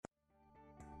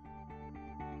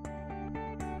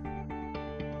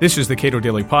This is the Cato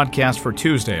Daily Podcast for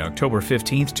Tuesday, October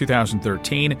 15th,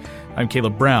 2013. I'm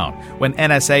Caleb Brown. When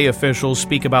NSA officials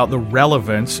speak about the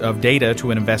relevance of data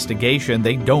to an investigation,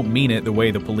 they don't mean it the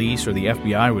way the police or the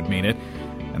FBI would mean it,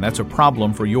 and that's a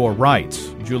problem for your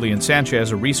rights. Julian Sanchez,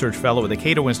 a research fellow at the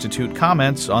Cato Institute,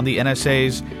 comments on the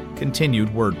NSA's continued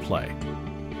wordplay.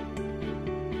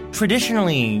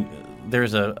 Traditionally,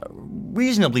 there's a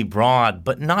reasonably broad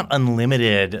but not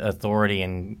unlimited authority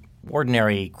in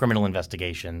ordinary criminal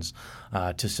investigations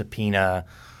to subpoena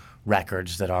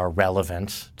records that are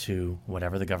relevant to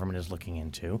whatever the government is looking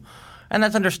into. And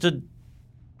that's understood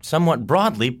somewhat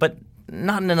broadly, but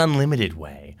not in an unlimited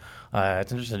way.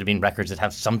 It's understood to mean records that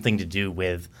have something to do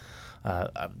with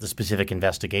the specific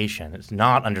investigation. It's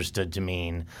not understood to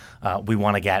mean we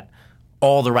want to get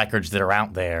all the records that are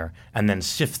out there and then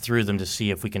sift through them to see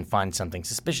if we can find something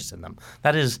suspicious in them.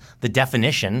 That is the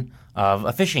definition of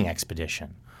a fishing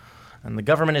expedition. And the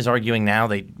government is arguing now,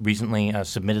 they recently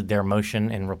submitted their motion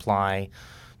in reply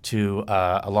to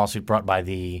a lawsuit brought by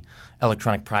the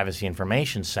Electronic Privacy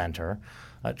Information Center,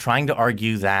 trying to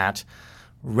argue that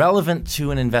relevant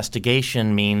to an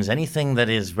investigation means anything that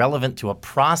is relevant to a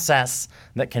process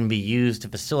that can be used to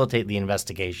facilitate the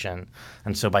investigation.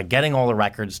 And so by getting all the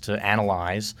records to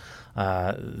analyze,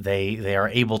 they are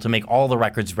able to make all the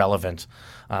records relevant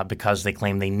because they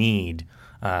claim they need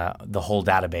the whole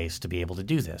database to be able to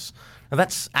do this. Now,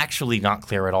 that's actually not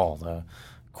clear at all. The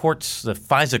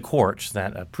FISA court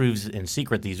that approves in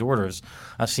secret these orders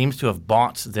seems to have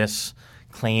bought this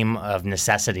claim of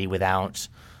necessity without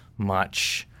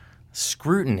much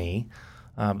scrutiny.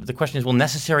 The question is, well,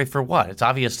 necessary for what? It's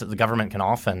obvious that the government can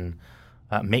often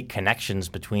make connections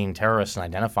between terrorists and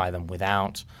identify them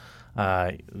without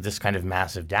this kind of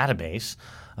massive database.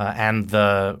 And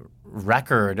the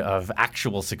record of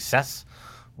actual success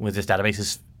with this database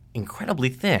is incredibly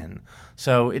thin.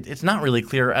 So it's not really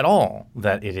clear at all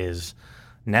that it is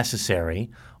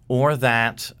necessary or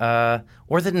that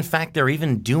in fact they're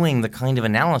even doing the kind of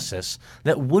analysis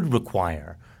that would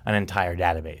require an entire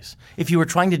database. If you were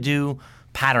trying to do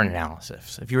pattern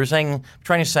analysis, if you were trying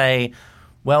to say,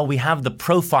 well, we have the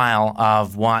profile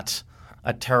of what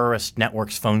a terrorist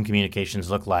network's phone communications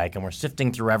look like, and we're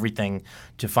sifting through everything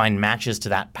to find matches to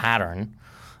that pattern,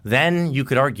 then you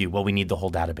could argue, well, we need the whole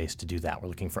database to do that. We're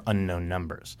looking for unknown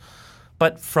numbers.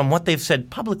 But from what they've said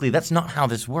publicly, that's not how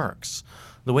this works.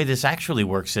 The way this actually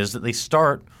works is that they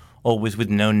start always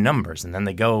with known numbers, and then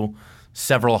they go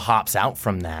several hops out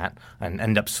from that and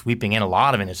end up sweeping in a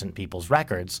lot of innocent people's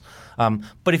records.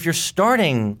 But if you're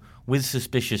starting with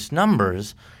suspicious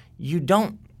numbers, you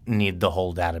don't need the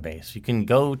whole database. You can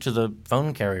go to the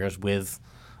phone carriers with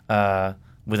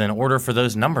an order for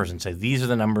those numbers and say, these are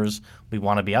the numbers we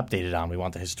want to be updated on. We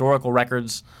want the historical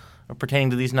records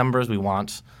pertaining to these numbers. We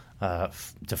want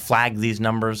to flag these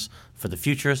numbers for the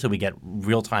future so we get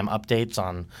real-time updates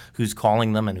on who's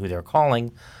calling them and who they're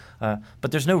calling. But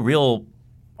there's no real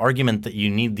argument that you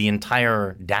need the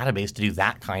entire database to do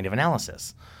that kind of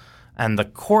analysis. And the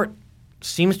court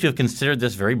seems to have considered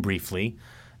this very briefly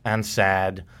and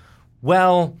said,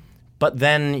 well, but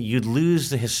then you'd lose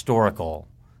the historical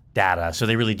data, so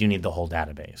they really do need the whole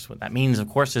database. What that means, of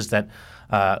course, is that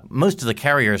most of the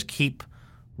carriers keep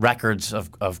records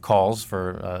of calls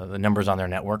for the numbers on their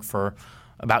network for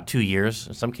about 2 years,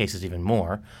 in some cases even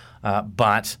more,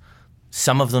 but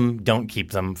some of them don't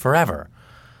keep them forever.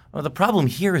 Well, the problem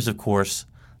here is, of course,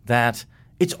 that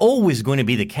it's always going to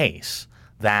be the case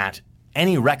that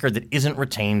any record that isn't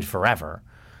retained forever,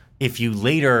 if you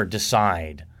later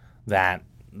decide that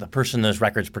the person those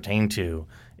records pertain to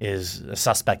is a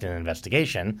suspect in an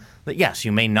investigation, that yes,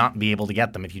 you may not be able to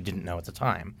get them if you didn't know at the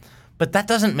time. But that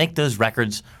doesn't make those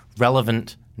records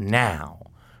relevant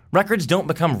now. Records don't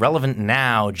become relevant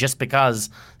now just because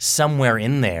somewhere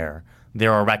in there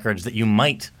are records that you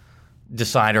might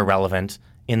decide are relevant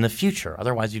in the future.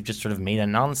 Otherwise, you've just sort of made a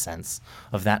nonsense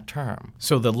of that term.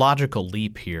 So the logical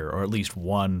leap here, or at least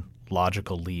one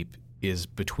logical leap, is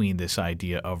between this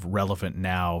idea of relevant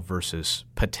now versus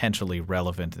potentially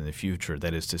relevant in the future.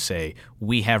 That is to say,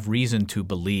 we have reason to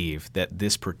believe that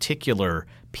this particular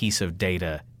piece of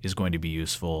data is going to be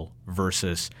useful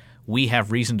versus we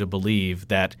have reason to believe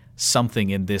that something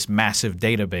in this massive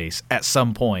database at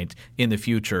some point in the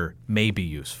future may be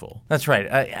useful. That's right.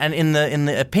 And in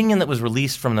the opinion that was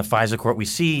released from the FISA court, we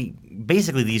see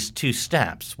basically these two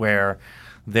steps where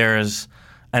there's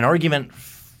an argument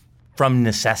from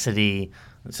necessity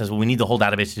that says, well, we need the whole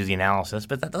database to do the analysis,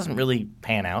 but that doesn't really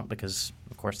pan out because,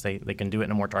 of course, they can do it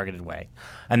in a more targeted way.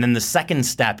 And then the second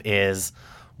step is,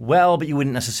 well, but you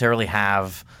wouldn't necessarily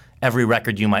have every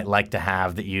record you might like to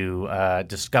have that you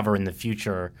discover in the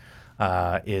future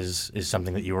is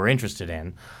something that you were interested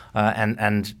in,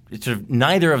 and it's sort of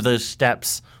neither of those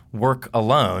steps work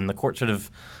alone. The court sort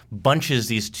of bunches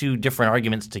these two different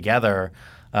arguments together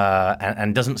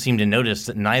and doesn't seem to notice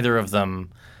that neither of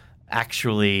them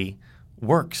actually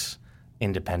works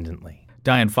independently.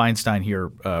 Dianne Feinstein here,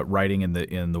 writing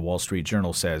in the Wall Street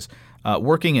Journal, says,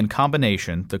 working in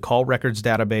combination, the call records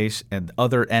database and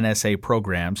other NSA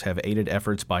programs have aided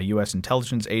efforts by U.S.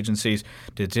 intelligence agencies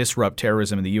to disrupt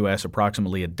terrorism in the U.S.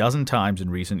 approximately a dozen times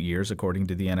in recent years, according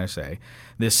to the NSA.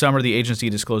 This summer, the agency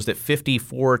disclosed that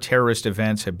 54 terrorist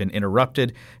events have been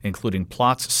interrupted, including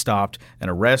plots stopped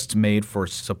and arrests made for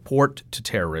support to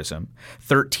terrorism.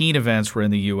 13 events were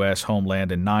in the U.S.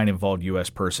 homeland and 9 involved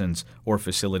U.S. persons or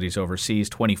facilities overseas.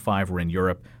 25 were in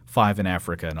Europe, 5 in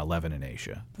Africa, and 11 in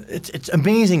Asia. It's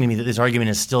amazing to me that this argument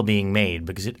is still being made,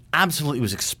 because it absolutely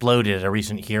was exploded at a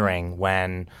recent hearing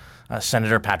when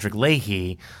Senator Patrick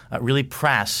Leahy really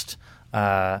pressed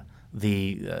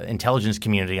the intelligence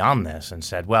community on this and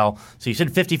said, well, so you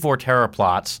said 54 terror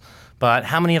plots, but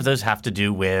how many of those have to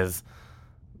do with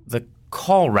the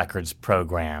call records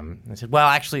program? And I said, well,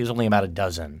 actually, it was only about a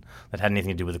dozen that had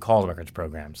anything to do with the call records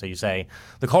program. So you say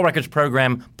the call records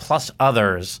program plus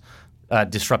others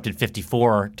disrupted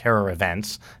 54 terror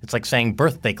events. It's like saying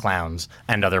birthday clowns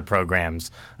and other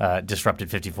programs disrupted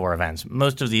 54 events.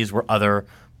 Most of these were other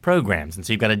programs. And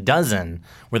so you've got a dozen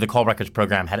where the call records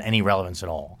program had any relevance at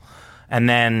all. And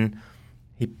then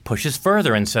he pushes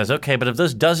further and says, okay, but of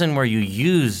those dozen where you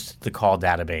used the call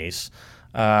database,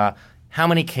 how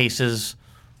many cases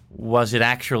was it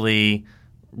actually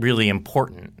really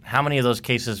important? How many of those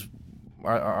cases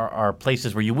are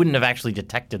places where you wouldn't have actually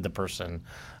detected the person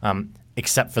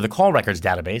except for the call records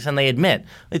database? And they admit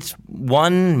it's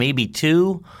 1, maybe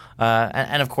 2.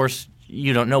 And of course,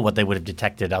 you don't know what they would have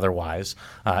detected otherwise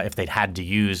if they'd had to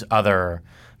use other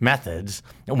methods.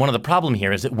 And one of the problem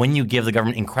here is that when you give the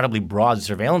government incredibly broad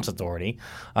surveillance authority,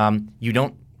 you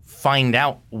don't find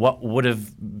out what would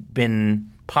have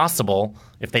been possible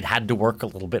if they'd had to work a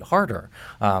little bit harder.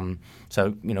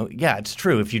 So, yeah, it's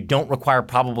true. If you don't require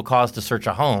probable cause to search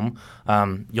a home,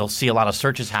 you'll see a lot of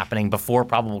searches happening before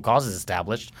probable cause is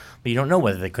established, but you don't know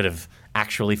whether they could have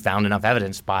actually found enough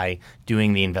evidence by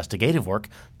doing the investigative work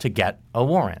to get a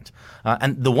warrant.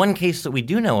 And the one case that we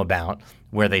do know about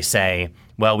where they say,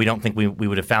 well, we don't think we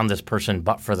would have found this person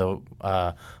but for the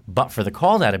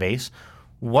call database,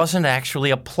 wasn't actually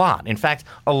a plot. In fact,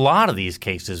 a lot of these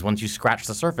cases, once you scratch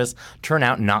the surface, turn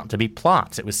out not to be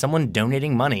plots. It was someone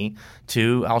donating money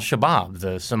to al-Shabaab,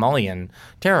 the Somalian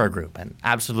terror group, and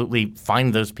absolutely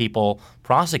find those people,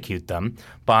 prosecute them.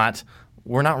 But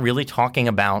we're not really talking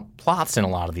about plots in a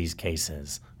lot of these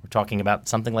cases. We're talking about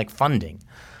something like funding.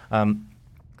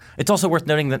 It's also worth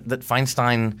noting that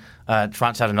Feinstein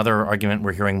trots out another argument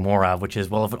we're hearing more of, which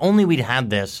is, well, if only we'd had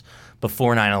this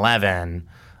before 9/11,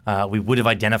 we would have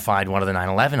identified one of the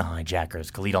 9/11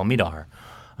 hijackers, Khalid al-Mihdhar.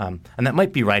 And that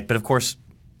might be right, but of course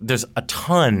there's a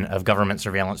ton of government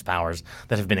surveillance powers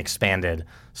that have been expanded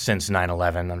since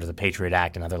 9/11 under the Patriot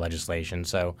Act and other legislation.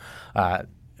 So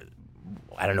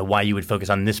I don't know why you would focus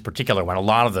on this particular one. A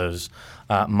lot of those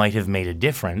might have made a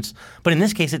difference. But in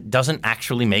this case, it doesn't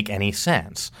actually make any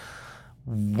sense.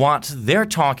 What they're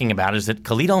talking about is that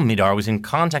Khalid al-Mihdhar was in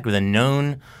contact with a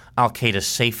known al-Qaeda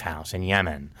safe house in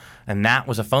Yemen, and that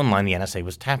was a phone line the NSA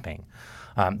was tapping.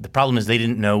 The problem is they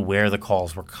didn't know where the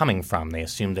calls were coming from. They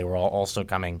assumed they were all also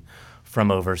coming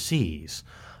from overseas.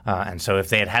 And so if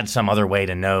they had had some other way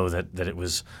to know that it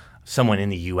was someone in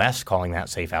the U.S. calling that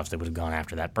safe house, they would have gone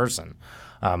after that person.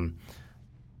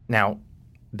 Now,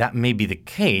 that may be the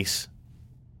case.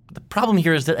 The problem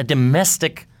here is that a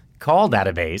domestic call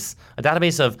database, a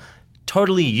database of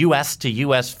totally U.S. to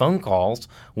U.S. phone calls,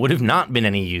 would have not been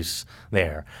any use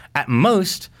there. At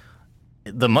most,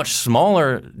 the much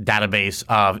smaller database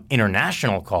of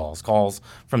international calls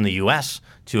from the U.S.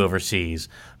 to overseas,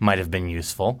 might have been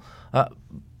useful.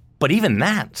 But even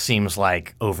that seems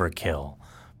like overkill,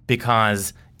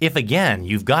 because if, again,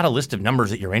 you've got a list of numbers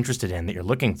that you're interested in, that you're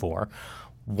looking for,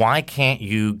 why can't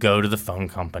you go to the phone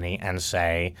company and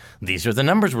say, these are the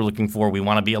numbers we're looking for, we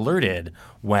want to be alerted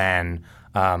when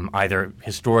either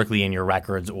historically in your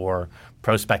records or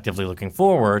prospectively looking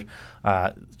forward,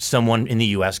 someone in the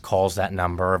U.S. calls that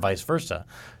number or vice versa.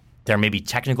 There may be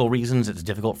technical reasons it's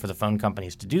difficult for the phone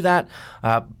companies to do that,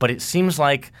 but it seems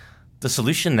like the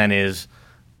solution then is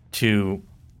to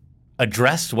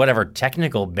address whatever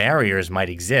technical barriers might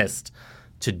exist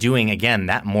to doing, again,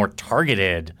 that more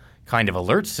targeted kind of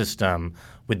alert system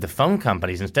with the phone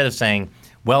companies, instead of saying,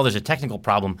 well, there's a technical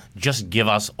problem, just give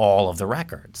us all of the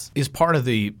records. Is part of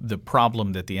the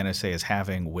problem that the NSA is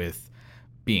having with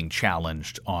being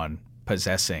challenged on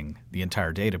possessing the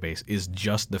entire database is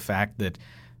just the fact that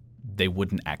they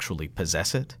wouldn't actually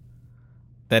possess it?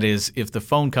 That is, if the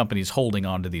phone company's holding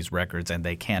on to these records and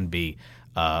they can be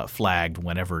flagged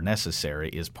whenever necessary,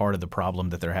 is part of the problem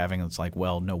that they're having. It's like,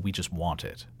 well, no, we just want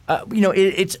it.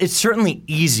 It's certainly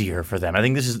easier for them. I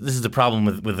think this is the problem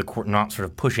with the court not sort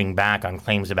of pushing back on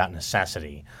claims about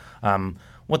necessity.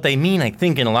 What they mean, I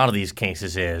think, in a lot of these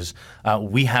cases is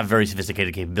we have very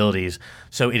sophisticated capabilities,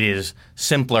 so it is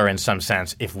simpler in some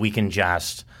sense if we can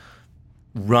just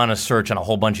run a search on a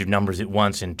whole bunch of numbers at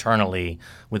once internally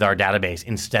with our database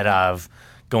instead of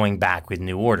going back with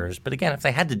new orders. But again, if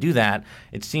they had to do that,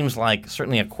 it seems like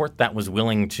certainly a court that was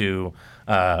willing to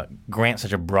grant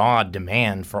such a broad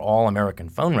demand for all American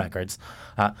phone records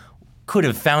could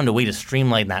have found a way to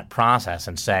streamline that process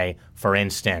and say, for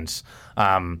instance,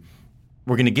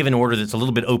 we're going to give an order that's a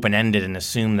little bit open-ended and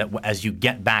assume that as you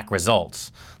get back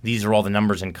results, these are all the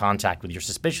numbers in contact with your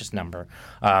suspicious number.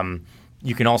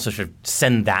 You can also sort of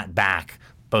send that back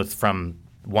both from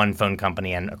one phone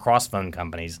company and across phone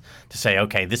companies to say,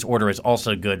 okay, this order is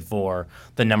also good for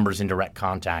the numbers in direct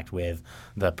contact with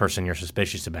the person you're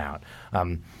suspicious about.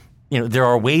 There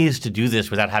are ways to do this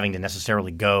without having to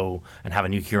necessarily go and have a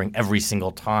new hearing every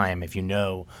single time if you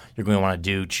know you're going to want to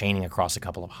do chaining across a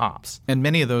couple of hops. And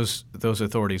many of those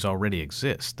authorities already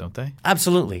exist, don't they?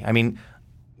 Absolutely. I mean,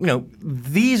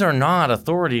 these are not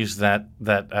authorities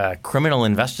that criminal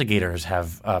investigators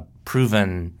have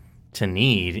proven to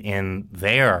need in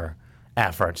their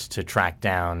efforts to track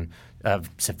down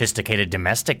sophisticated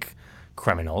domestic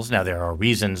criminals. Now, there are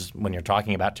reasons when you're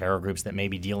talking about terror groups that may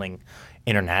be dealing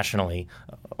internationally,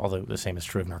 although the same is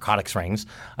true of narcotics rings,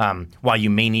 while you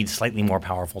may need slightly more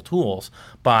powerful tools.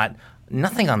 But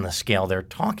nothing on the scale they're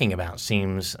talking about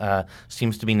seems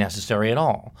to be necessary at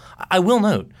all. I will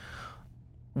note,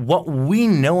 what we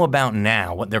know about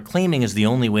now, what they're claiming is the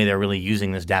only way they're really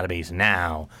using this database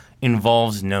now,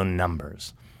 involves known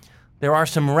numbers. There are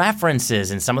some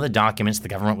references in some of the documents the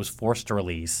government was forced to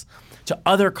release to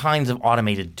other kinds of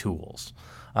automated tools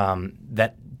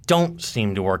that don't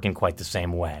seem to work in quite the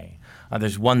same way.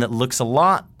 There's one that looks a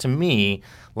lot to me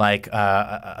like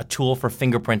a tool for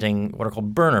fingerprinting what are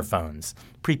called burner phones,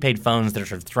 prepaid phones that are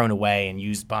sort of thrown away and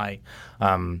used by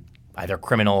either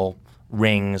criminal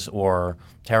rings or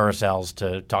terror cells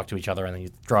to talk to each other, and then you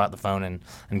draw out the phone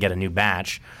and get a new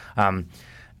batch.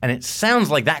 And it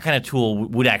sounds like that kind of tool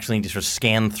would actually need to sort of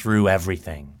scan through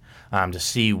everything to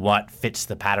see what fits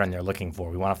the pattern they're looking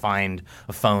for. We want to find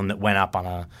a phone that went up on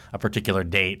a particular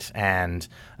date and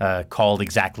called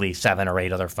exactly 7 or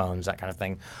 8 other phones, that kind of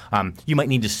thing. You might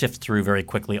need to sift through very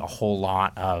quickly a whole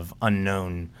lot of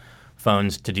unknown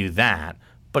phones to do that.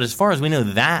 But as far as we know,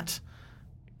 that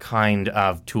kind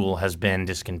of tool has been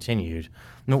discontinued.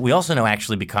 We also know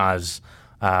actually because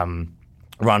Ron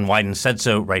Wyden said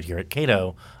so right here at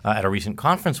Cato at a recent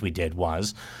conference we did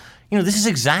was, this is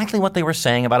exactly what they were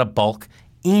saying about a bulk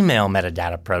email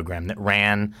metadata program that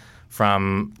ran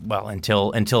from,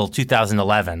 until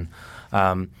 2011,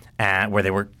 and where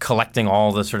they were collecting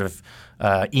all the sort of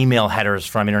email headers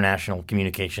from international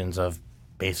communications of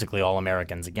basically all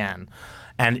Americans again.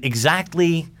 And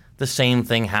exactly the same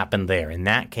thing happened there. In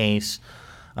that case,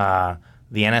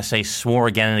 the NSA swore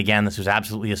again and again this was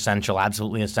absolutely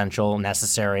essential,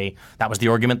 necessary. That was the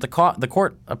argument the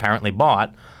court apparently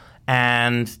bought.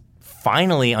 And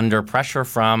finally, under pressure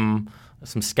from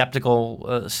some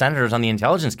skeptical senators on the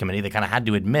Intelligence Committee, they kind of had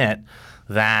to admit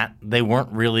that they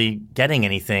weren't really getting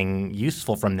anything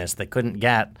useful from this. They couldn't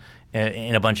get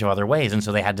in a bunch of other ways, and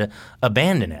so they had to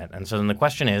abandon it. And so then the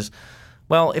question is,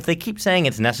 well, if they keep saying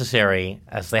it's necessary,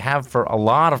 as they have for a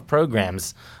lot of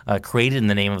programs created in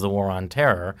the name of the war on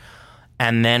terror,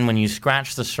 and then when you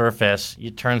scratch the surface,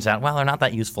 it turns out, they're not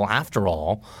that useful after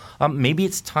all, maybe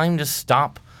it's time to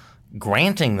stop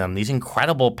granting them these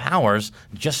incredible powers,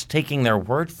 just taking their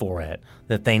word for it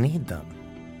that they need them.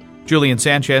 Julian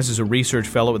Sanchez is a research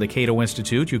fellow at the Cato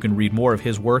Institute. You can read more of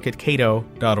his work at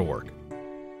cato.org.